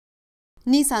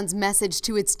Nissan's message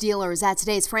to its dealers at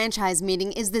today's franchise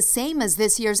meeting is the same as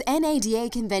this year's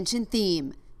NADA convention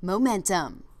theme: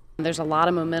 momentum. There's a lot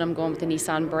of momentum going with the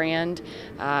Nissan brand,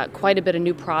 quite a bit of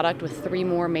new product with 3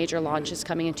 more major launches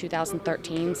coming in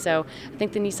 2013. So I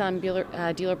think the Nissan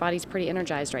dealer body's pretty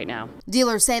energized right now.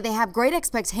 Dealers say they have great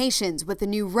expectations with the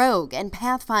new Rogue and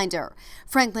Pathfinder.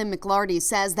 Franklin McLarty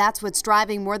says that's what's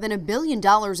driving more than $1 billion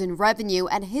in revenue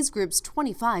at his group's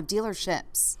 25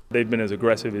 dealerships. They've been as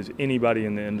aggressive as anybody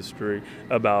in the industry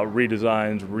about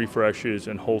redesigns, refreshes,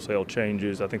 and wholesale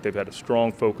changes. I think they've had a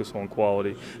strong focus on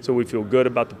quality. So we feel good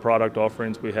about the product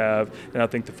offerings we have, and I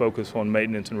think the focus on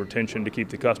maintenance and retention to keep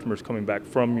the customers coming back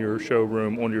from your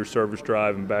showroom onto your service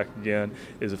drive and back again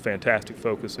is a fantastic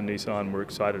focus in Nissan. We're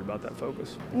excited about that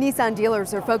focus. Nissan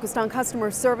dealers are focused on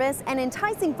customer service and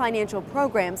enticing financial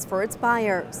programs for its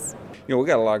buyers. You know, we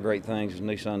got a lot of great things as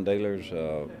Nissan dealers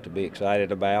to be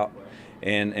excited about.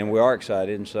 And we are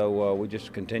excited, and so we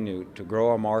just continue to grow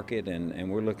our market, and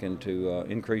we're looking to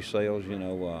increase sales,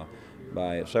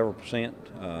 by several percent,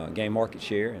 gain market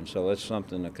share, and so that's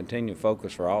something, a continued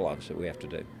focus for all of us that we have to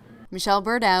do. Michelle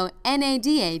Burdow,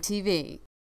 NADA TV.